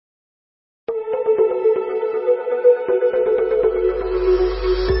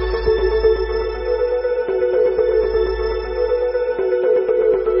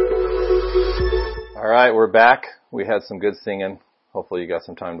right, we're back. We had some good singing. Hopefully you got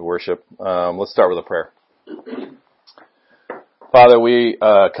some time to worship. Let's start with a prayer. Father, we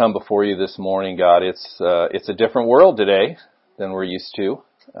come before you this morning, God. It's a different world today than we're used to.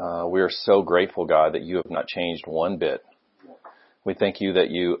 We are so grateful, God, that you have not changed one bit. We thank you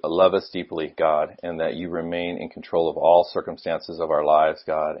that you love us deeply, God, and that you remain in control of all circumstances of our lives,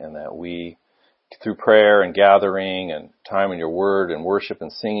 God, and that we, through prayer and gathering and time in your word and worship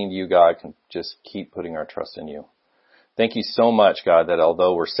and singing to you, God, can just keep putting our trust in you. Thank you so much, God, that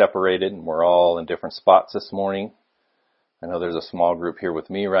although we're separated and we're all in different spots this morning, I know there's a small group here with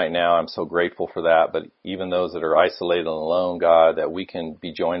me right now. I'm so grateful for that. But even those that are isolated and alone, God, that we can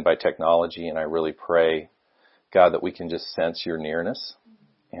be joined by technology. And I really pray, God, that we can just sense your nearness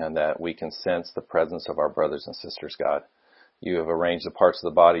and that we can sense the presence of our brothers and sisters, God. You have arranged the parts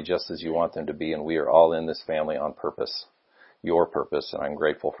of the body just as you want them to be, and we are all in this family on purpose, your purpose, and I'm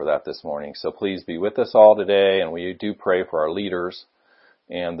grateful for that this morning. So please be with us all today, and we do pray for our leaders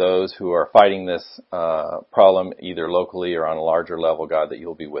and those who are fighting this problem either locally or on a larger level, God, that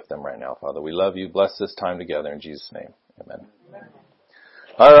you'll be with them right now, Father. We love you. Bless this time together in Jesus' name. Amen.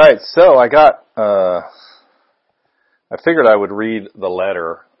 All right, so I figured I would read the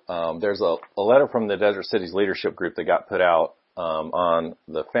letter. There's a letter from the Desert Cities Leadership Group that got put out on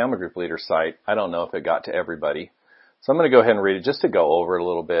the Family Group Leader site. I don't know if it got to everybody. So I'm going to go ahead and read it just to go over it a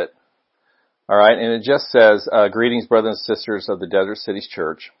little bit. All right, and it just says, greetings, brothers and sisters of the Desert Cities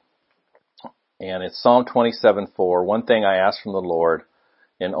Church. And it's Psalm 27:4. One thing I ask from the Lord,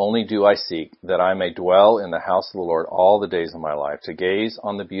 and only do I seek, that I may dwell in the house of the Lord all the days of my life, to gaze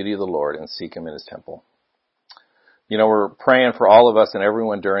on the beauty of the Lord and seek him in his temple. You know, we're praying for all of us and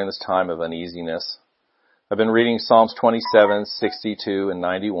everyone during this time of uneasiness. I've been reading Psalms 27, 62, and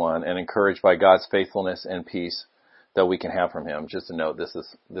 91 and encouraged by God's faithfulness and peace that we can have from him. Just to note, this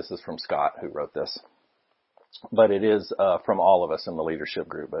is from Scott who wrote this. But it is from all of us in the leadership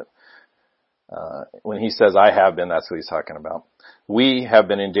group. But when he says I have been, that's what he's talking about. We have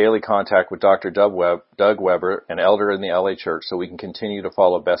been in daily contact with Dr. Doug Weber, an elder in the LA church, so we can continue to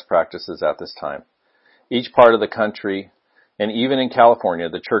follow best practices at this time. Each part of the country, and even in California,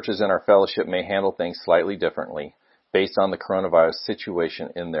 the churches in our fellowship may handle things slightly differently based on the coronavirus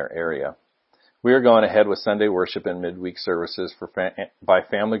situation in their area. We are going ahead with Sunday worship and midweek services by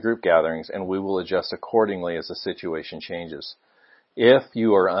family group gatherings, and we will adjust accordingly as the situation changes. If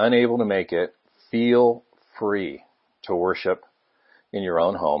you are unable to make it, feel free to worship in your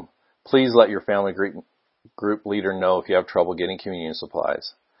own home. Please let your family group leader know if you have trouble getting communion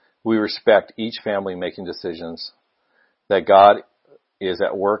supplies. We respect each family making decisions that God is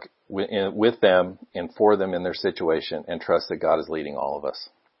at work with them and for them in their situation, and trust that God is leading all of us.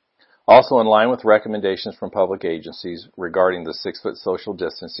 Also, in line with recommendations from public agencies regarding the 6-foot social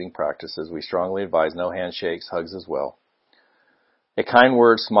distancing practices, we strongly advise no handshakes, hugs as well. A kind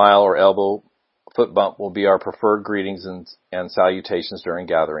word, smile, or elbow foot bump will be our preferred greetings and salutations during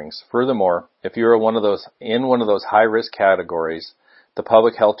gatherings. Furthermore, if you are in one of those high-risk categories, the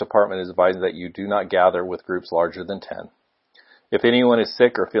Public Health Department is advising that you do not gather with groups larger than 10. If anyone is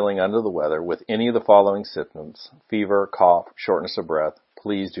sick or feeling under the weather with any of the following symptoms, fever, cough, shortness of breath,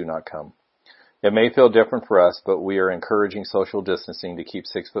 please do not come. It may feel different for us, but we are encouraging social distancing to keep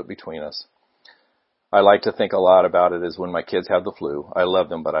 6 foot between us. I like to think a lot about it as when my kids have the flu. I love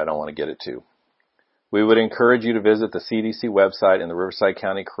them, but I don't want to get it too. We would encourage you to visit the CDC website and the Riverside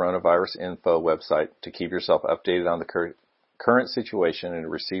County Coronavirus Info website to keep yourself updated on the current situation and to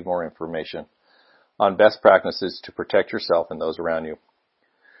receive more information on best practices to protect yourself and those around you.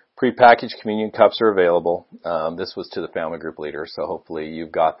 Prepackaged communion cups are available. This was to the family group leader, so hopefully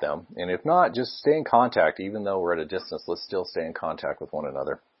you've got them. And if not, just stay in contact. Even though we're at a distance, let's still stay in contact with one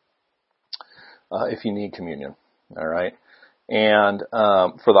another if you need communion. All right. And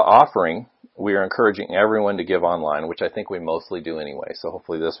for the offering, we are encouraging everyone to give online, which I think we mostly do anyway. So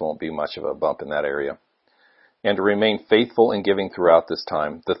hopefully this won't be much of a bump in that area. And to remain faithful in giving throughout this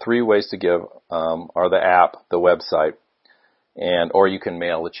time. The 3 ways to give are the app, the website, or you can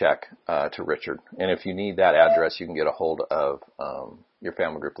mail a check to Richard. And if you need that address, you can get a hold of your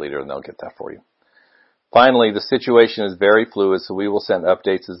family group leader, and they'll get that for you. Finally, the situation is very fluid, so we will send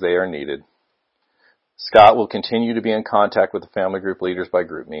updates as they are needed. Scott will continue to be in contact with the family group leaders by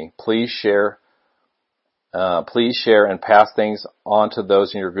GroupMe. Please share and pass things on to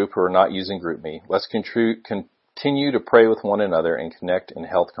those in your group who are not using GroupMe. Let's continue to pray with one another and connect in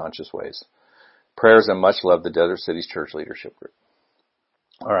health-conscious ways. Prayers and much love, the Desert Cities Church Leadership Group.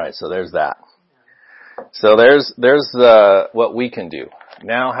 All right, so there's that. So there's what we can do.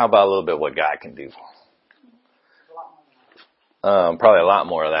 Now, how about a little bit what God can do? Probably a lot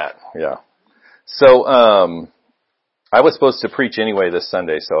more of that, yeah. So, I was supposed to preach anyway this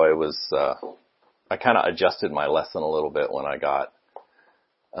Sunday, so I kind of adjusted my lesson a little bit when I got,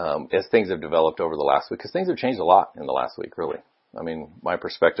 as things have developed over the last week, because things have changed a lot in the last week, really. I mean, my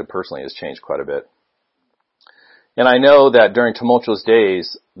perspective personally has changed quite a bit. And I know that during tumultuous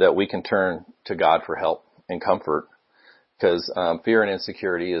days that we can turn to God for help and comfort, because fear and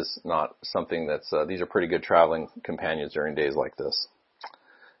insecurity is not something that's, these are pretty good traveling companions during days like this.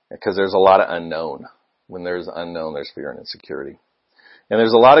 Because there's a lot of unknown. When there's unknown, there's fear and insecurity. And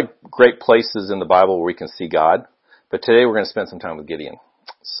there's a lot of great places in the Bible where we can see God, but today we're going to spend some time with Gideon.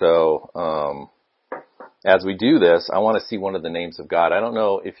 So, as we do this, I want to see one of the names of God. I don't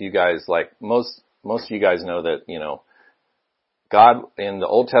know if you guys, like most of you guys know that, God, in the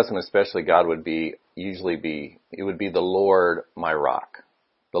Old Testament especially, God would usually be the Lord my rock,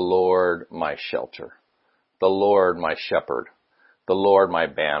 the Lord my shelter, the Lord my shepherd, the Lord my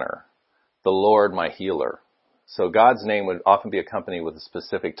banner, the Lord my healer. So God's name would often be accompanied with a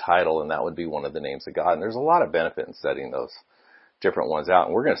specific title, and that would be one of the names of God. And there's a lot of benefit in studying those different ones out.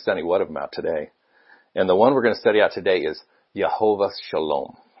 And we're going to study one of them out today. And the one we're going to study out today is Jehovah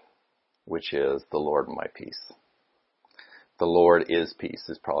Shalom, which is the Lord my peace. The Lord is peace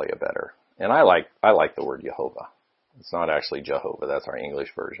is probably a better. And I like the word Jehovah. It's not actually Jehovah. That's our English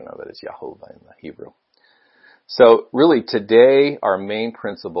version of it. It's Jehovah in the Hebrew. So really today, our main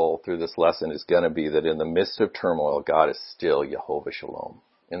principle through this lesson is going to be that in the midst of turmoil, God is still Jehovah Shalom.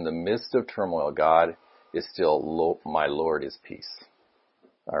 In the midst of turmoil, God is still my Lord is peace.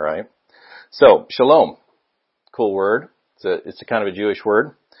 All right. So Shalom, cool word. It's a kind of a Jewish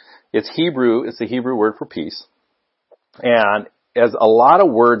word. It's Hebrew. It's the Hebrew word for peace. And as a lot of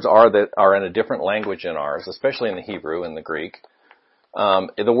words that are in a different language than ours, especially in the Hebrew and the Greek,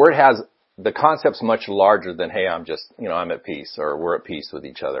 the word has the concept's much larger than, hey, I'm at peace, or we're at peace with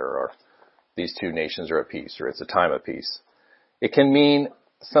each other, or these two nations are at peace, or it's a time of peace. It can mean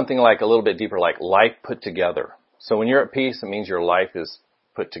something like a little bit deeper, like life put together. So when you're at peace, it means your life is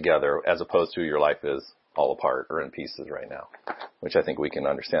put together, as opposed to your life is all apart or in pieces right now, which I think we can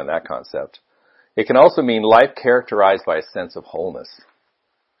understand that concept. It can also mean life characterized by a sense of wholeness.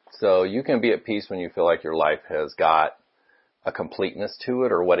 So you can be at peace when you feel like your life has got a completeness to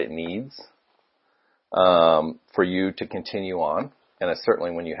it or what it needs for you to continue on. And it's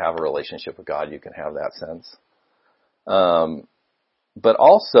certainly when you have a relationship with God, you can have that sense. But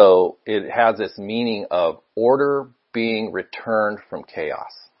also it has this meaning of order being returned from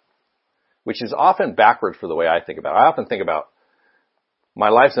chaos, which is often backwards for the way I think about it. I often think about my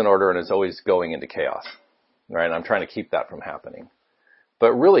life's in order and it's always going into chaos, right? And I'm trying to keep that from happening.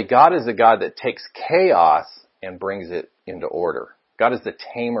 But really, God is a God that takes chaos and brings it into order. God is the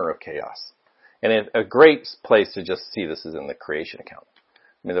tamer of chaos. And a great place to just see this is in the creation account.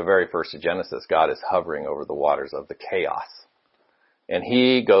 I mean, the very first of Genesis, God is hovering over the waters of the chaos. And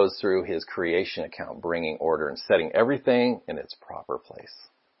he goes through his creation account, bringing order and setting everything in its proper place.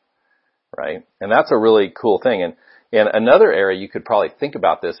 Right? And that's a really cool thing. And another area you could probably think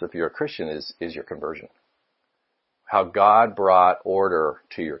about this if you're a Christian is your conversion. How God brought order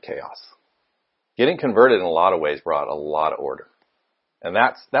to your chaos. Getting converted in a lot of ways brought a lot of order. And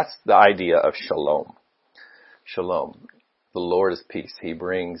that's the idea of shalom. Shalom. The Lord is peace. He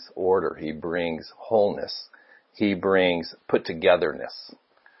brings order. He brings wholeness. He brings put togetherness.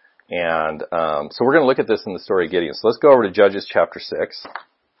 And so we're going to look at this in the story of Gideon. So let's go over to Judges chapter 6.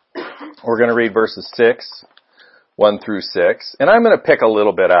 We're going to read verses 1 through 6. And I'm going to pick a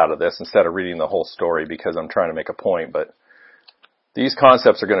little bit out of this instead of reading the whole story because I'm trying to make a point. But these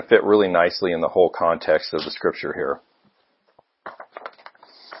concepts are going to fit really nicely in the whole context of the scripture here.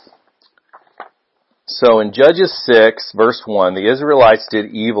 So in Judges 6, verse 1, the Israelites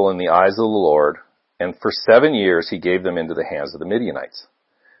did evil in the eyes of the Lord, and for 7 years he gave them into the hands of the Midianites.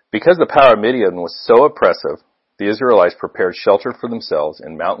 Because the power of Midian was so oppressive, the Israelites prepared shelter for themselves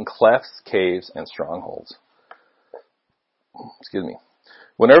in mountain clefts, caves, and strongholds.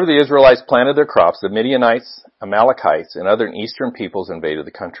 Whenever the Israelites planted their crops, the Midianites, Amalekites, and other eastern peoples invaded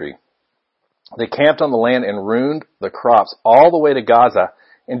the country. They camped on the land and ruined the crops all the way to Gaza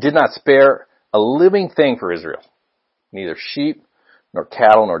and did not spare a living thing for Israel, neither sheep nor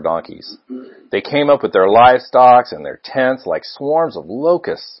cattle nor donkeys. They came up with their livestock and their tents like swarms of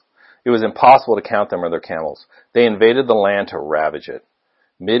locusts. It was impossible to count them or their camels. They invaded the land to ravage it.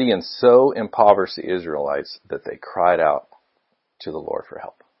 Midian so impoverished the Israelites that they cried out to the Lord for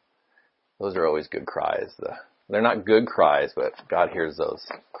help. Those are always good cries. They're not good cries, but God hears those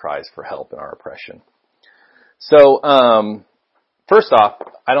cries for help in our oppression. So, first off,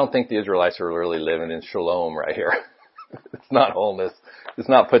 I don't think the Israelites are really living in shalom right here. It's not wholeness. It's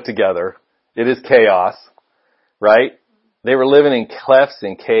not put together. It is chaos, right? They were living in clefts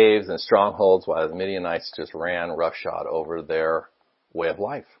and caves and strongholds while the Midianites just ran roughshod over their way of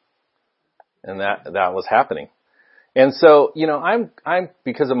life. And that was happening. And so, I'm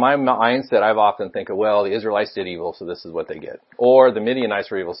because of my mindset, I've often think of, well, the Israelites did evil, so this is what they get. Or the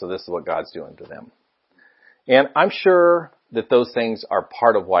Midianites were evil, so this is what God's doing to them. And I'm sure that those things are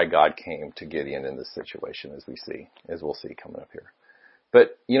part of why God came to Gideon in this situation, as we'll see coming up here.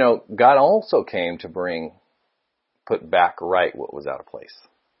 But, God also came to put back right what was out of place.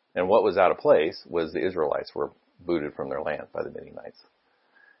 And what was out of place was the Israelites were booted from their land by the Midianites.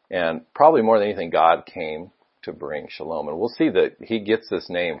 And probably more than anything, God came to bring shalom. And we'll see that he gets this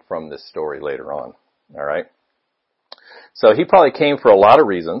name from this story later on. All right. So he probably came for a lot of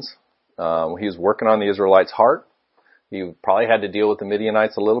reasons. He was working on the Israelites' heart. He probably had to deal with the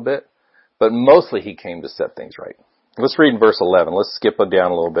Midianites a little bit, but mostly he came to set things right. Let's read in verse 11. Let's skip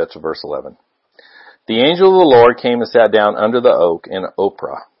down a little bit to verse 11. The angel of the Lord came and sat down under the oak in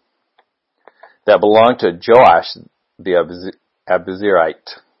Ophrah that belonged to Joash the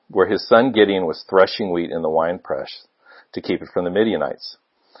Abiezrite, where his son Gideon was threshing wheat in the winepress to keep it from the Midianites.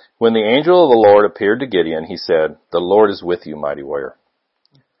 When the angel of the Lord appeared to Gideon, he said, "The Lord is with you, mighty warrior."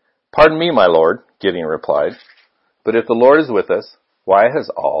 "Pardon me, my Lord," Gideon replied, "but if the Lord is with us, why has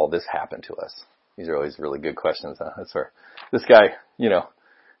all this happened to us?" These are always really good questions, huh? That's where this guy,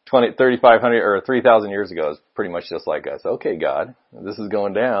 3,500 or 3,000 years ago is pretty much just like us. Okay, God, this is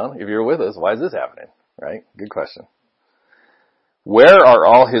going down. If you're with us, why is this happening? Right? Good question. Where are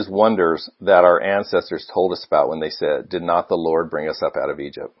all his wonders that our ancestors told us about when they said, "Did not the Lord bring us up out of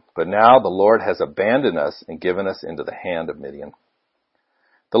Egypt? But now the Lord has abandoned us and given us into the hand of Midian."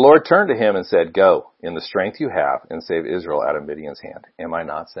 The Lord turned to him and said, "Go in the strength you have and save Israel out of Midian's hand. Am I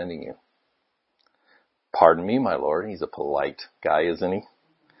not sending you?" "Pardon me, my Lord." He's a polite guy, isn't he?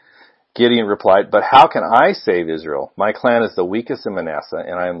 Gideon replied, "But how can I save Israel? My clan is the weakest in Manasseh,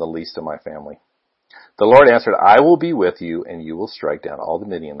 and I am the least of my family." The Lord answered, "I will be with you, and you will strike down all the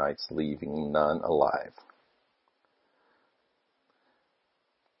Midianites, leaving none alive."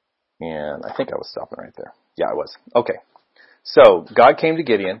 And I think I was stopping right there. Yeah, I was. Okay. So God came to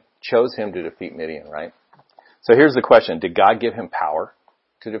Gideon, chose him to defeat Midian, right? So here's the question. Did God give him power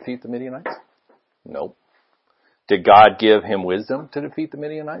to defeat the Midianites? Nope. Did God give him wisdom to defeat the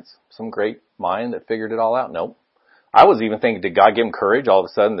Midianites? Some great mind that figured it all out? Nope. I was even thinking, did God give him courage? All of a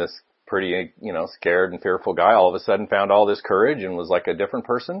sudden, this pretty, scared and fearful guy all of a sudden found all this courage and was like a different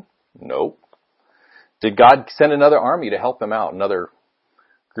person? Nope. Did God send another army to help him out? Another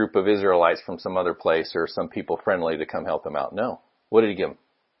group of Israelites from some other place or some people friendly to come help him out? No. What did he give him?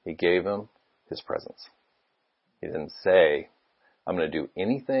 He gave him his presence. He didn't say, "I'm going to do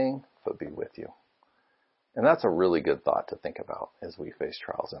anything but be with you." And that's a really good thought to think about as we face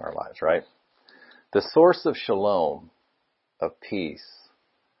trials in our lives, right? The source of shalom, of peace,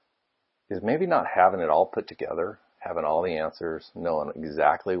 is maybe not having it all put together, having all the answers, knowing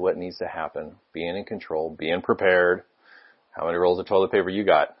exactly what needs to happen, being in control, being prepared. How many rolls of toilet paper you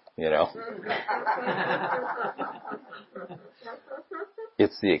got,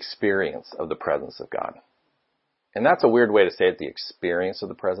 It's the experience of the presence of God. And that's a weird way to say it, the experience of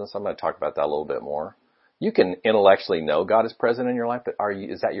the presence. I'm going to talk about that a little bit more. You can intellectually know God is present in your life, but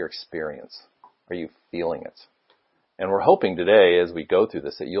is that your experience? Are you feeling it? And we're hoping today, as we go through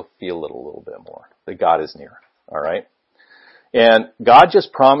this, that you'll feel it a little bit more, that God is near. All right? And God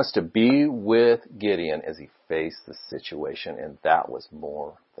just promised to be with Gideon as he faced the situation, and that was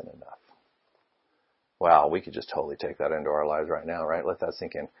more than enough. Wow, we could just totally take that into our lives right now, right? Let that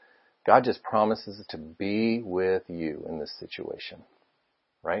sink in. God just promises to be with you in this situation.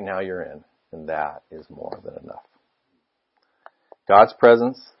 Right now you're in, and that is more than enough. God's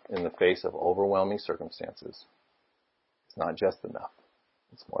presence in the face of overwhelming circumstances is not just enough.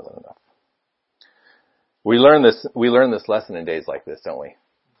 It's more than enough. We learn this lesson in days like this, don't we?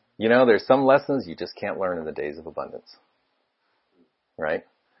 There's some lessons you just can't learn in the days of abundance. Right?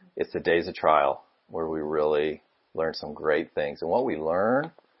 It's the days of trial where we really learn some great things. And what we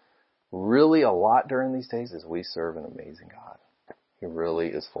learn really a lot during these days is we serve an amazing God. He really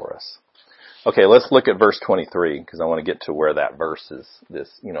is for us. Okay, let's look at verse 23, because I want to get to where that verse is,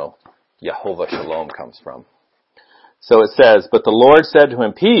 this, Jehovah Shalom comes from. So it says, "But the Lord said to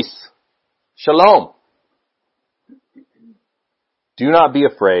him, 'Peace, Shalom. Do not be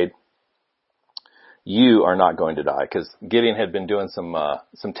afraid. You are not going to die.'" Because Gideon had been doing some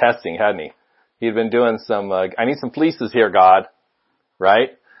testing, hadn't he? He had been doing some, "I need some fleeces here, God."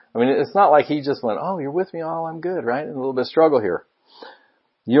 Right? I mean, it's not like he just went, "Oh, you're with me, oh, I'm good," right? And a little bit of struggle here.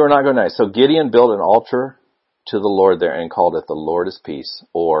 You are not going to die. So Gideon built an altar to the Lord there and called it "The Lord is Peace,"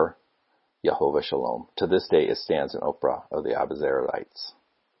 or Jehovah Shalom. To this day it stands in Ophrah of the Abazarites.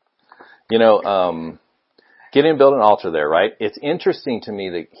 You know, Gideon built an altar there, right? It's interesting to me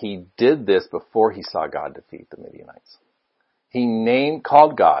that he did this before he saw God defeat the Midianites. He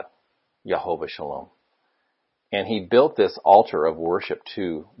called God Jehovah Shalom. And he built this altar of worship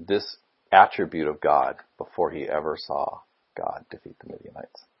to this attribute of God before he ever saw God defeat the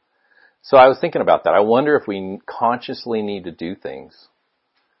Midianites. So I was thinking about that. I wonder if we consciously need to do things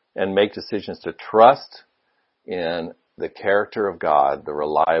and make decisions to trust in the character of God, the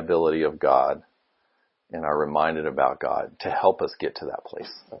reliability of God, and are reminded about God to help us get to that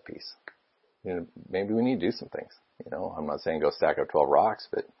place of peace. You know, maybe we need to do some things. You know, I'm not saying go stack up 12 rocks,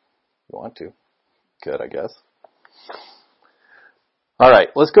 but you want to. Good, I guess. All right,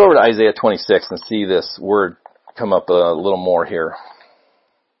 let's go over to Isaiah 26 and see this word come up a little more here.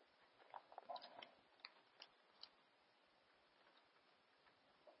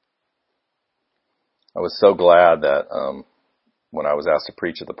 I was so glad that when I was asked to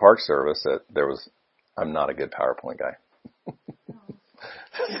preach at the park service that I'm not a good PowerPoint guy.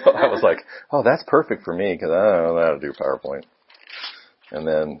 So I was like, oh, that's perfect for me because I don't know how to do PowerPoint. And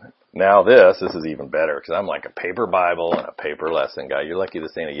then now this is even better because I'm like a paper Bible and a paper lesson guy. You're lucky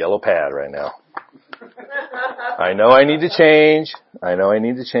this ain't a yellow pad right now. I know I need to change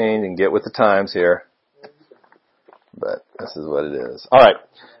and get with the times here. But this is what it is. All right.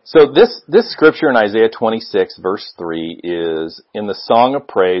 So this scripture in Isaiah 26 verse 3 is in the Song of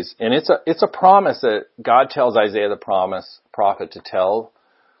Praise, and it's a promise that God tells Isaiah the prophet to tell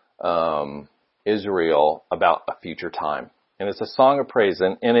Israel about a future time. And it's a song of praise,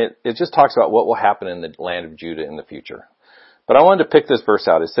 and it just talks about what will happen in the land of Judah in the future. But I wanted to pick this verse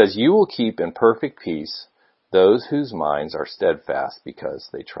out. It says, "You will keep in perfect peace those whose minds are steadfast because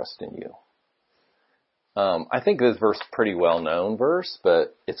they trust in you." I think this verse is a pretty well-known verse,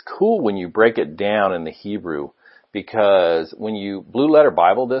 but it's cool when you break it down in the Hebrew, because when you blue letter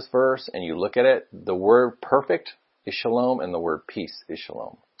Bible this verse and you look at it, the word perfect is shalom and the word peace is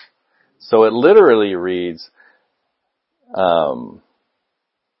shalom. So it literally reads,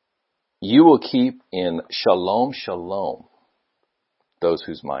 you will keep in shalom, shalom, those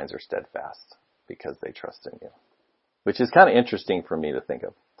whose minds are steadfast because they trust in you. Which is kind of interesting for me to think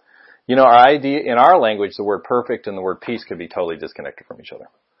of. You know, our idea, in our language, the word perfect and the word peace could be totally disconnected from each other.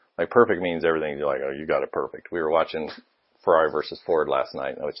 Like perfect means everything, you're like, oh, you got it perfect. We were watching Ferrari versus Ford last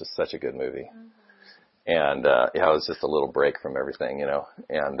night, and it was just such a good movie. And, it was just a little break from everything, you know.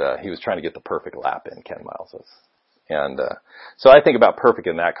 And, he was trying to get the perfect lap in, Ken Miles was. And, so I think about perfect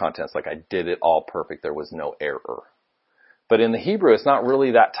in that context, like I did it all perfect. There was no error. But in the Hebrew, it's not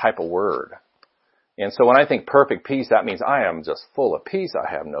really that type of word. And so when I think perfect peace, that means I am just full of peace.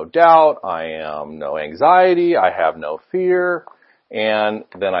 I have no doubt. I am no anxiety. I have no fear. And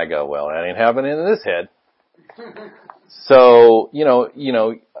then I go, well, that ain't happening in this head. So, you know,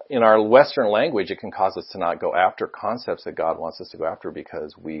 in our Western language, it can cause us to not go after concepts that God wants us to go after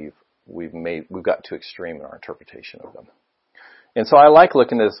because we've got too extreme in our interpretation of them. And so I like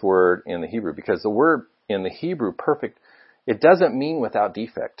looking at this word in the Hebrew because the word in the Hebrew, perfect, it doesn't mean without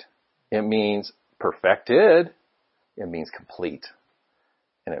defect. It means perfected, it means complete,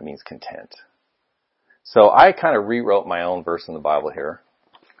 and it means content. So I kind of rewrote my own verse in the Bible here.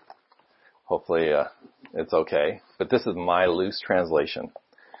 Hopefully it's okay. But this is my loose translation.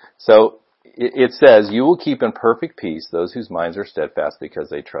 So it says, you will keep in perfect peace those whose minds are steadfast because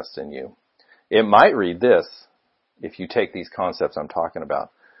they trust in you. It might read this, if you take these concepts I'm talking about.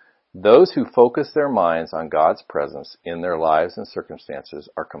 Those who focus their minds on God's presence in their lives and circumstances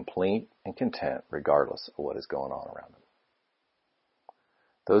are complete and content regardless of what is going on around them.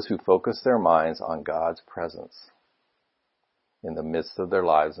 Those who focus their minds on God's presence in the midst of their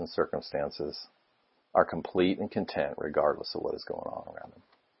lives and circumstances are complete and content regardless of what is going on around them.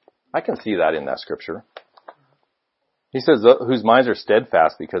 I can see that in that scripture. He says, whose minds are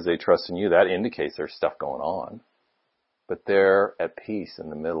steadfast because they trust in you. That indicates there's stuff going on. But they're at peace in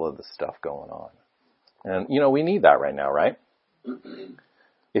the middle of the stuff going on. And, you know, we need that right now, right?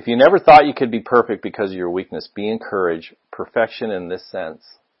 If you never thought you could be perfect because of your weakness, be encouraged. Perfection in this sense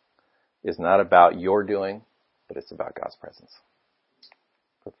is not about your doing, but it's about God's presence.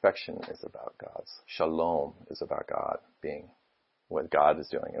 Perfection is about God's. Shalom is about God being what God is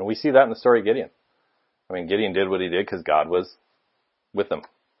doing. And we see that in the story of Gideon. I mean, Gideon did what he did because God was with him.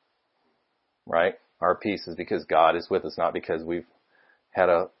 Right? Our peace is because God is with us, not because we've had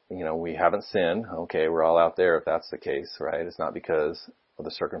we haven't sinned. Okay, we're all out there if that's the case, right? It's not because the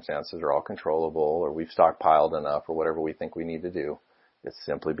circumstances are all controllable or we've stockpiled enough or whatever we think we need to do. It's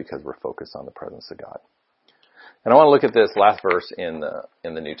simply because we're focused on the presence of God. And I want to look at this last verse in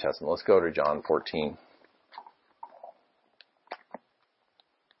the New Testament. Let's go to John 14.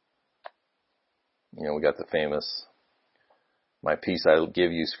 You know, we got the famous, my peace I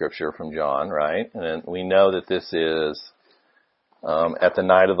give you scripture from John, right? And we know that this is at the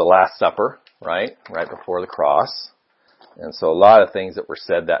night of the Last Supper, right? Right before the cross. And so a lot of things that were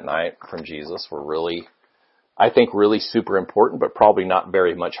said that night from Jesus were really, I think, really super important, but probably not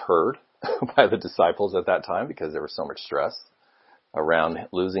very much heard by the disciples at that time because there was so much stress around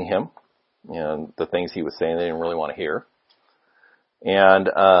losing him and the things he was saying they didn't really want to hear. And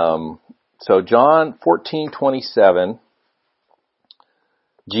so John 14:27,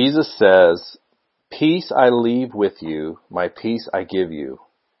 Jesus says, "Peace I leave with you, my peace I give you.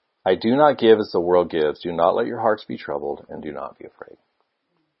 I do not give as the world gives. Do not let your hearts be troubled, and do not be afraid."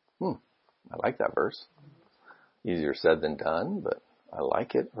 I like that verse. Easier said than done, but I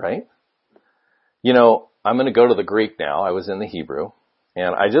like it, right? You know, I'm going to go to the Greek now. I was in the Hebrew.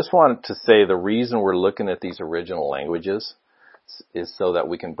 And I just wanted to say the reason we're looking at these original languages is so that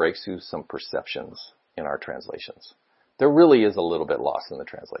we can break through some perceptions in our translations. There really is a little bit lost in the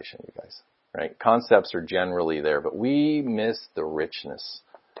translation, you guys, right? Concepts are generally there, but we miss the richness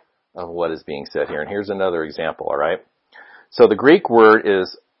of what is being said here. And here's another example, all right? So the Greek word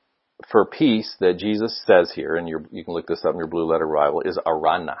is for peace that Jesus says here, and you can look this up in your Blue Letter Bible, is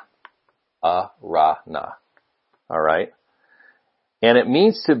arana. Arana. All right? And it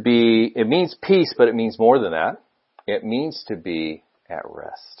means peace, but it means more than that. It means to be at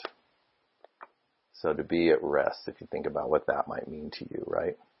rest. So to be at rest, if you think about what that might mean to you,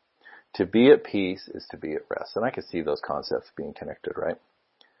 right? To be at peace is to be at rest. And I can see those concepts being connected, right?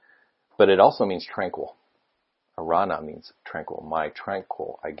 But it also means tranquil. Arana means tranquil. My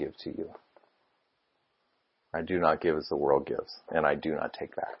tranquil I give to you. I do not give as the world gives, and I do not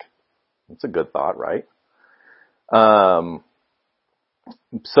take back. It's a good thought, right?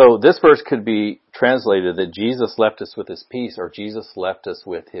 So this verse could be translated that Jesus left us with his peace, or Jesus left us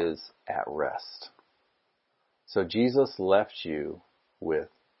with his at rest. So Jesus left you with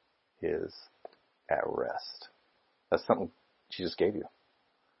his at rest. That's something Jesus gave you.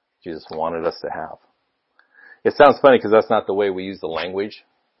 Jesus wanted us to have. It sounds funny because that's not the way we use the language.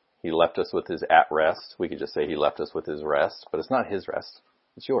 He left us with his at rest. We could just say he left us with his rest, but it's not his rest.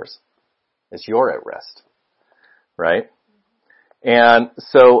 It's yours. It's your at rest, right? And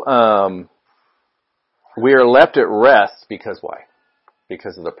so we are left at rest because why?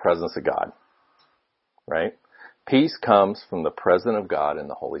 Because of the presence of God, right? Peace comes from the presence of God and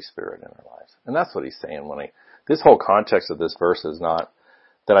the Holy Spirit in our lives. And that's what he's saying this whole context of this verse is not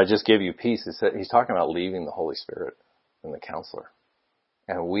that I just give you peace. He's talking about leaving the Holy Spirit and the counselor.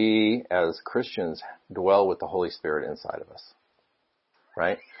 And we as Christians dwell with the Holy Spirit inside of us,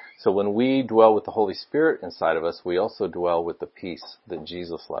 right? So when we dwell with the Holy Spirit inside of us, we also dwell with the peace that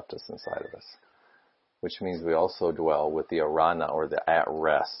Jesus left us inside of us, which means we also dwell with the arana, or the at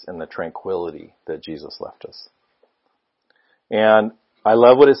rest, and the tranquility that Jesus left us. And I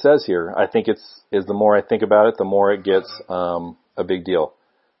love what it says here. I think is the more I think about it, the more it gets a big deal.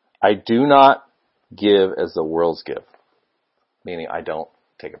 I do not give as the worlds give, meaning I don't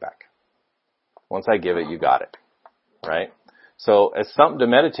take it back. Once I give it, you got it, right? So it's something to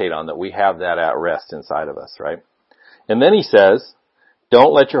meditate on, that we have that at rest inside of us, right? And then he says,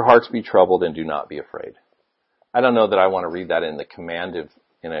 don't let your hearts be troubled and do not be afraid. I don't know that I want to read that in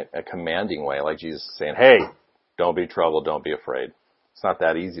a commanding way, like Jesus is saying, hey, don't be troubled, don't be afraid. It's not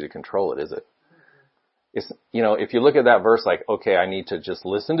that easy to control it, is it? It's, if you look at that verse like, okay, I need to just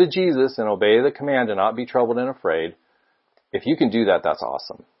listen to Jesus and obey the command and not be troubled and afraid. If you can do that, that's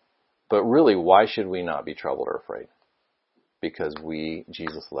awesome. But really, why should we not be troubled or afraid? Because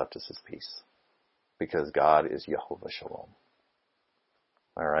Jesus left us his peace. Because God is Jehovah Shalom.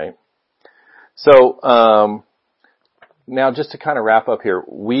 All right. So, now just to kind of wrap up here,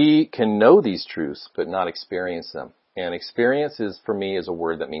 we can know these truths, but not experience them. And experience for me, is a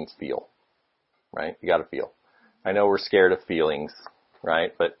word that means feel. Right? You got to feel. I know we're scared of feelings,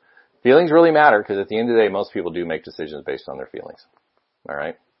 right? But feelings really matter, because at the end of the day, most people do make decisions based on their feelings. All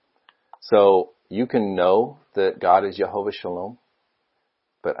right? So you can know that God is Jehovah Shalom,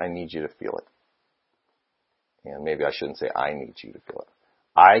 but I need you to feel it. And maybe I shouldn't say I need you to feel it.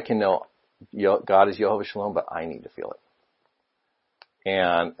 I can know God is Jehovah Shalom, but I need to feel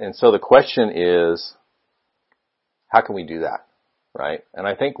it. And so the question is, how can we do that? Right? And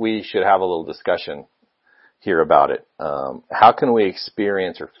I think we should have a little discussion here about it. How can we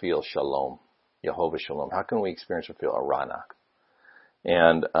experience or feel Shalom, Jehovah Shalom? How can we experience or feel Arana?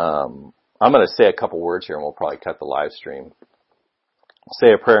 And I'm going to say a couple words here, and we'll probably cut the live stream.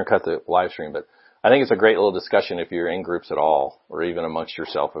 Say a prayer and cut the live stream, but I think it's a great little discussion if you're in groups at all, or even amongst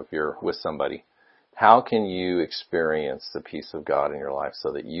yourself if you're with somebody. How can you experience the peace of God in your life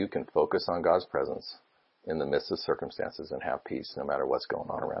so that you can focus on God's presence in the midst of circumstances and have peace no matter what's going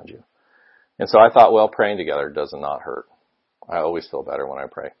on around you? And so I thought, well, praying together does not hurt. I always feel better when I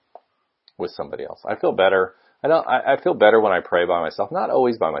pray with somebody else. I feel better. I feel better when I pray by myself, not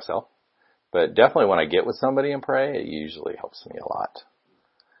always by myself, but definitely when I get with somebody and pray, it usually helps me a lot.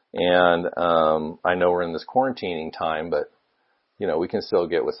 And I know we're in this quarantining time, but we can still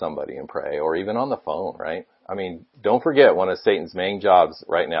get with somebody and pray, or even on the phone, right? I mean, don't forget, one of Satan's main jobs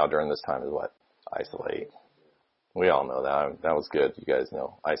right now during this time is what? Isolate. We all know that. That was good. You guys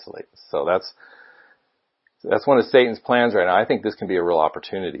know, isolate. So that's one of Satan's plans right now. I think this can be a real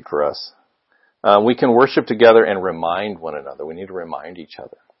opportunity for us. We can worship together and remind one another. We need to remind each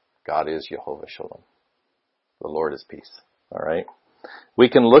other. God is Jehovah Shalom. The Lord is peace. All right? We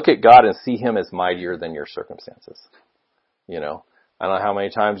can look at God and see Him as mightier than your circumstances. I don't know how many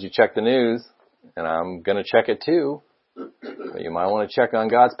times you check the news, and I'm going to check it too. But you might want to check on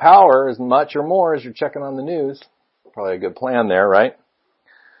God's power as much or more as you're checking on the news. Probably a good plan there, right?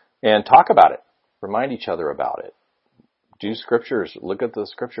 And talk about it. Remind each other about it. Do scriptures. Look at the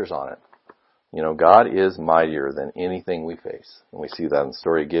scriptures on it. God is mightier than anything we face. And we see that in the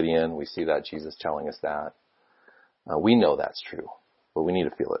story of Gideon. We see that Jesus telling us that. We know that's true, but we need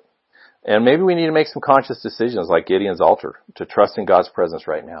to feel it. And maybe we need to make some conscious decisions like Gideon's altar to trust in God's presence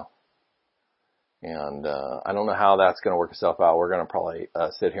right now. And I don't know how that's going to work itself out. We're going to probably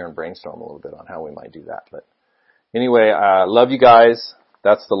sit here and brainstorm a little bit on how we might do that. But anyway, I love you guys.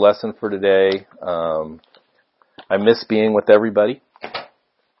 That's the lesson for today. I miss being with everybody.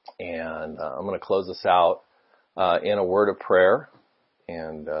 And I'm going to close this out in a word of prayer.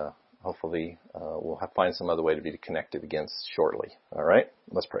 And hopefully we'll find some other way to be connected again shortly. All right?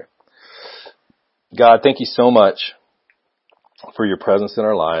 Let's pray. God, thank you so much for your presence in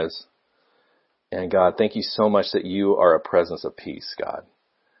our lives. And God, thank you so much that you are a presence of peace, God.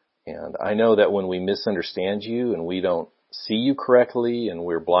 And I know that when we misunderstand you and we don't see you correctly and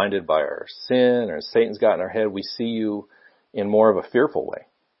we're blinded by our sin or Satan's got in our head, we see you in more of a fearful way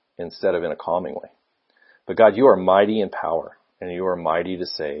instead of in a calming way. But God, you are mighty in power and you are mighty to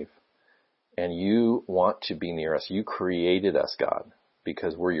save. And you want to be near us. You created us, God,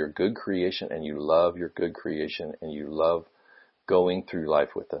 because we're your good creation and you love your good creation and you love going through life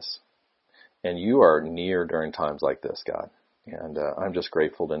with us. And you are near during times like this, God. And I'm just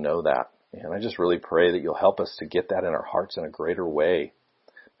grateful to know that. And I just really pray that you'll help us to get that in our hearts in a greater way.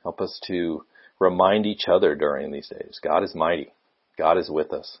 Help us to remind each other during these days. God is mighty. God is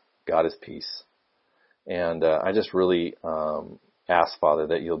with us. God is peace. And I just really ask, Father,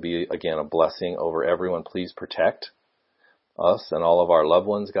 that you'll be, again, a blessing over everyone. Please protect us and all of our loved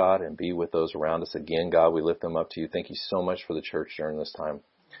ones, God, and be with those around us. Again, God, we lift them up to you. Thank you so much for the church during this time.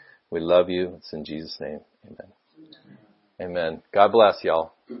 We love you. It's in Jesus' name. Amen. Amen. God bless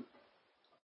y'all.